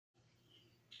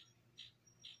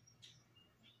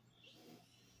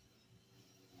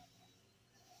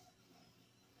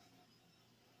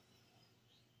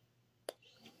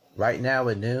Right now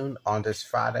at noon on this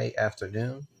Friday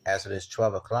afternoon, as it is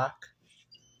 12 o'clock,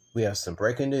 we have some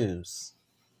breaking news.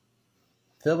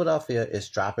 Philadelphia is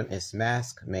dropping its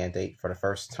mask mandate for the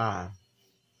first time.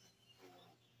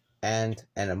 And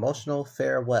an emotional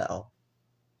farewell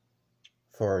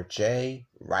for Jay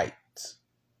Wright.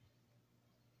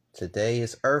 Today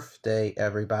is Earth Day,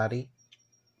 everybody.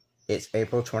 It's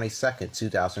April 22nd,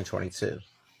 2022.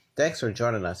 Thanks for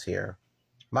joining us here.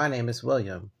 My name is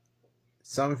William.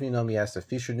 Some of you know me as the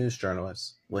feature news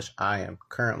journalist, which I am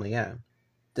currently am.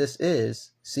 This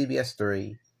is CBS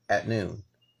 3 at noon,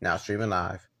 now streaming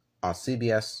live on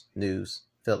CBS News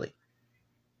Philly.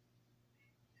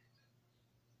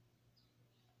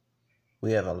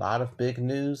 We have a lot of big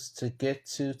news to get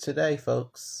to today,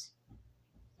 folks.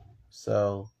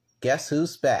 So, guess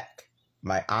who's back?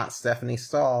 My Aunt Stephanie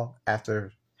Stahl,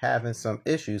 after having some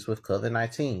issues with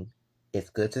COVID-19.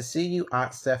 It's good to see you,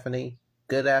 Aunt Stephanie.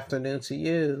 Good afternoon to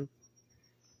you.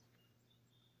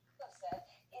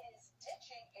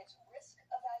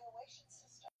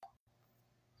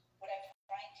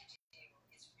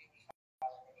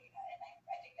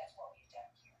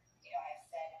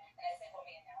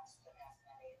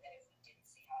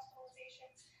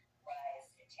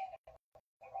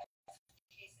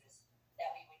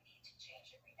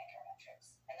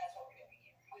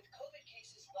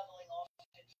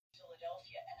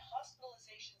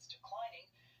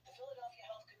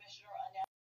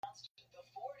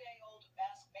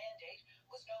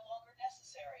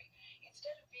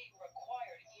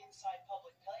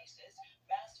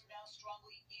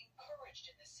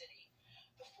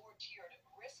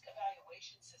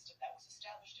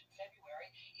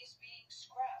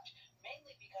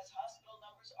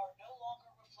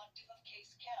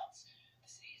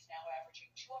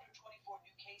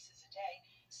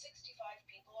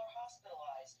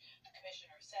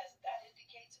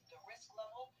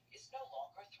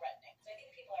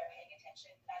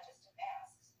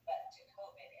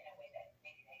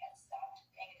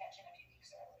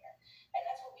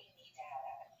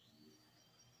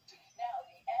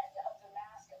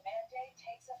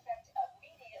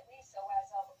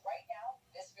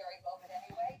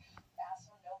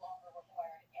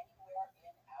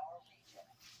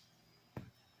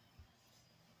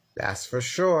 That's for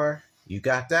sure. You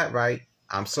got that right.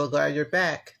 I'm so glad you're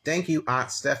back. Thank you, Aunt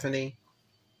Stephanie.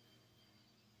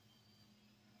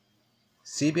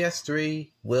 CBS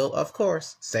 3 will, of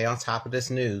course, stay on top of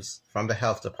this news from the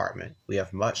health department. We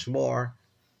have much more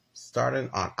starting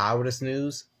on Eyewitness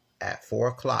News at 4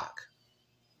 o'clock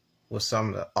with some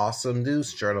of the awesome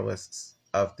news journalists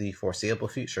of the foreseeable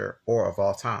future or of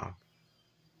all time.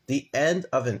 The end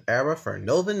of an era for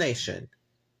Nova Nation.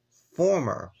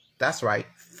 Former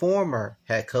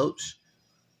head coach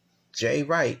Jay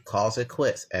Wright calls it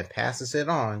quits and passes it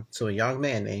on to a young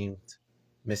man named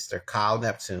Mr. Kyle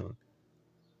Neptune.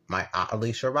 My Aunt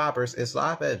Alicia Roberts is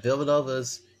live at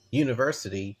Villanova's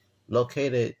University,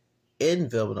 located in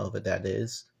Villanova, that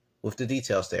is, with the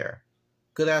details there.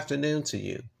 Good afternoon to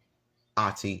you,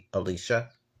 Auntie Alicia.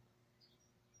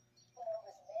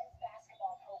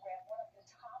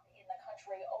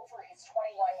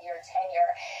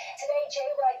 Today,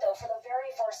 Jay Wright, though, for the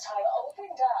very first time,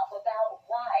 opened up about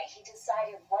why he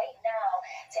decided right now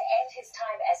to end his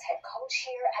time as head coach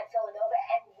here at Villanova,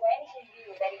 and when he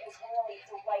knew that it was really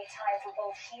the right time for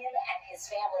both him and his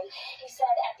family. He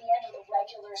said at the end of the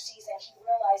regular season, he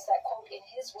realized that, quote, in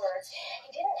his words,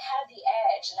 he didn't have the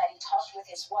edge, and that he talked with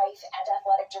his wife and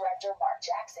athletic director Mark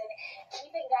Jackson,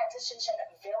 keeping that decision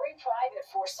very private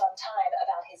for some time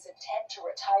about his intent to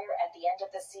retire at the end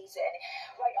of the season.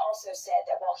 Wright also said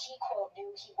that while he, quote, knew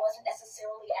he wasn't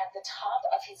necessarily at the top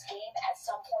of his game at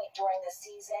some point during the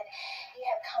season, he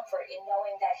had comfort in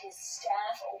knowing that his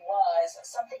staff was,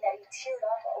 something that he teared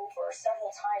up over several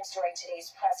times during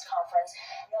today's press conference,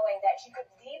 knowing that he could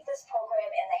leave this program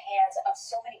in the hands of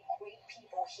so many great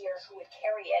people here who would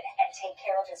carry it and take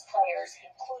care of his players,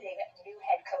 including new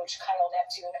head coach Kyle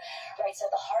Neptune. Wright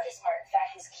said the hardest part, in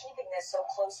fact, is keeping this so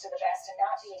close to the vest and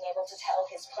not being able to tell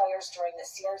his players during the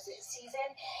season.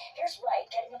 Here's Wright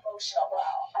getting emotional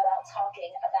about talking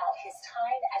about his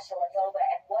time at Villanova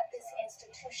and what this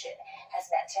institution has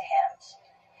meant to him.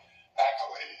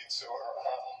 Accolades or,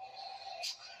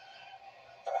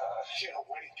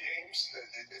 winning games,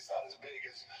 it's not as big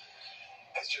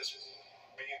as just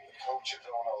being the coach at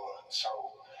Villanova. So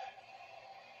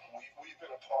we've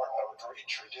been a part of a great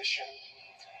tradition,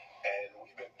 and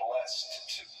we've been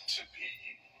blessed to be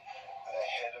the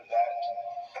head of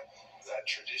that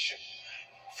tradition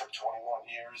for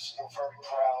 21 years. We're very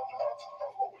proud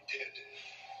of what we did.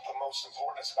 But most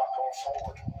important is about going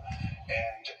forward.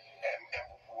 And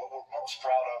what we're most most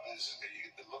proud of is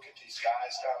look at these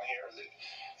guys down here.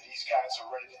 These guys are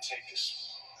ready to take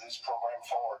this program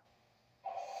forward.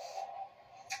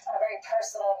 On a very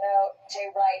personal note, Jay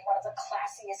Wright, one of the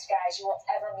classiest guys you will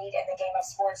ever meet in the game of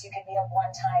sports. You can meet him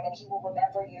one time, and he will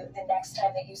remember you the next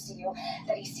time that he sees you.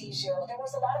 There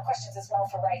was a lot of questions as well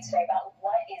for Wright today about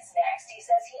what is next. He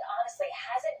says he honestly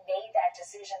hasn't made that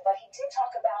decision, but he did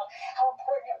talk about how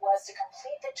important it was to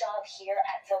complete the job here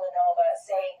at Villanova,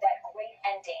 saying that great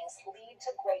endings lead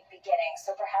to great beginnings.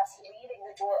 So perhaps leaving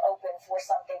the door open for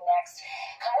something next.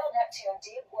 Kyle Neptune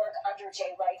did work under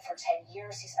Jay Wright for 10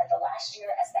 years. He spent the last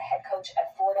year as the head coach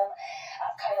at Fordham.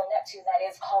 Kyle Neptune, that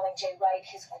is, calling Jay Wright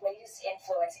his greatest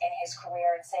influence in his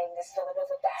career and saying this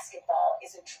Villanova basketball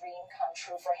is a dream come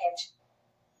true for him.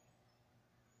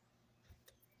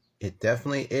 It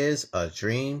definitely is a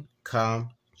dream come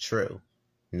true.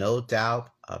 No doubt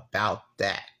about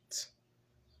that.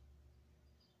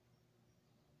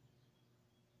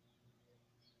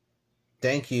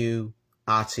 Thank you,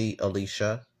 Auntie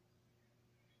Alicia.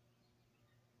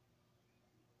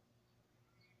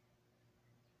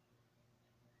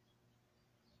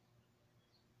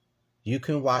 You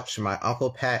can watch my Uncle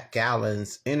Pat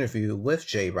Gallen's interview with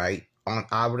Jay Wright on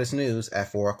Eyewitness News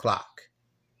at 4 o'clock.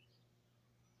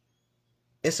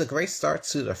 It's a great start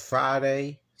to the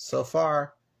Friday so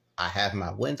far. I have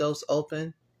my windows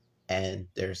open, and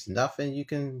there's nothing you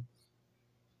can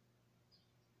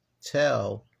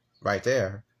tell right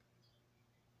there.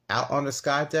 Out on the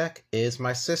sky deck is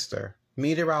my sister,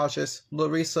 meteorologist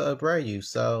Larissa Abreu.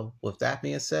 So with that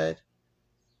being said,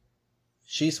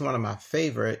 she's one of my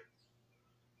favorite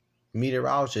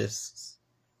meteorologists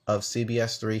of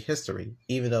CBS 3 history,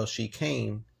 even though she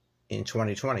came in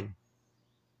 2020.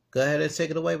 Go ahead and take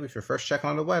it away with your first check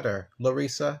on the weather,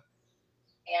 Larissa.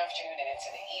 The afternoon and into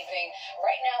the evening.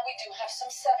 Right now we do have some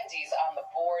 70s on the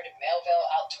board. Melville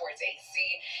out towards AC.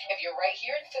 If you're right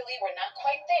here in Philly, we're not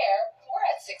quite there. We're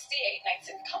at 68,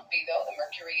 nice and comfy though. The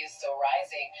mercury is still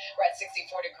rising. We're at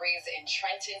 64 degrees in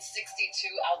Trenton, 62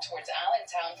 out towards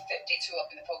Allentown, 52 up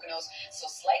in the Poconos, so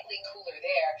slightly cooler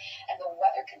there. And the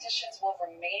weather conditions will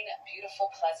remain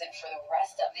beautiful, pleasant for the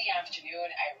rest of the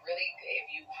afternoon. If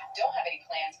you don't have any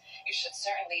plans, you should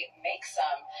certainly make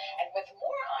some. And with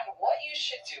more on what you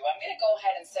should do, I'm going to go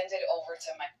ahead and send it over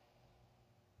to my...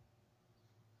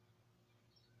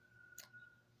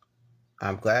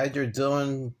 I'm glad you're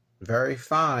doing very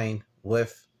fine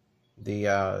with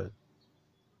the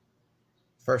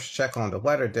first check on the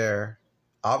weather there.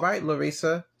 All right,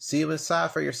 Larissa. See you inside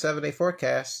for your 7-day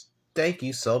forecast. Thank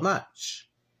you so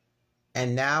much.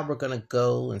 And now we're going to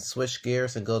go and switch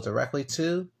gears and go directly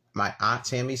to my Aunt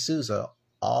Tammy Souza,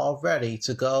 all ready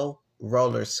to go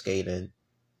roller skating.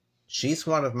 She's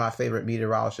one of my favorite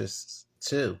meteorologists,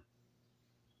 too.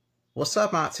 What's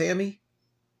up, Aunt Tammy?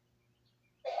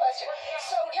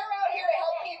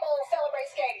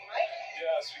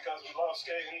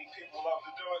 Skating, people love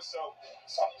to do it, so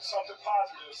something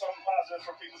positive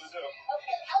for people to do.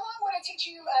 Okay, how long would it take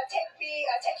you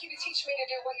to teach me to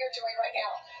do what you're doing right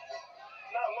now?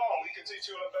 Not long. We can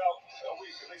teach you in about a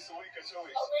week, at least a week or 2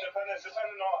 weeks, okay.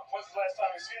 Depending on when's the last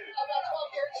time you skated. About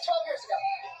 12 years ago.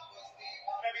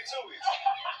 Maybe 2 weeks.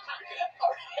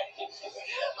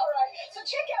 All right. So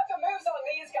check out the moves on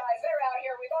these guys. They're out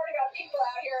here. We've already got people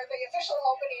out here. The official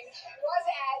opening was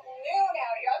at noon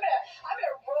out here. I'm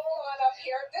gonna roll on up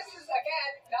here. This is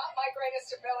again not my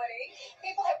greatest ability.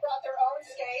 People have brought their own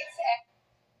skates.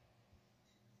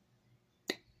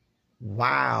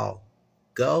 Wow.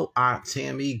 Go, Aunt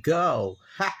Tammy, go.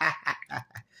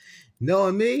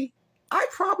 Knowing me, I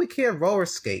probably can't roller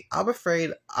skate. I'm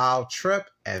afraid I'll trip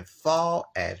and fall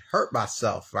and hurt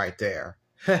myself right there.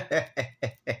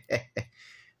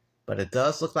 But it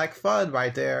does look like fun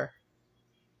right there.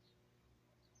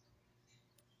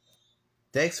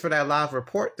 Thanks for that live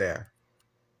report there.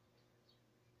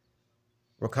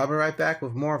 We're coming right back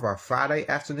with more of our Friday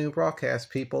afternoon broadcast,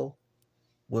 people,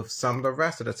 with some of the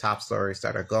rest of the top stories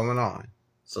that are going on.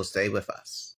 So stay with us.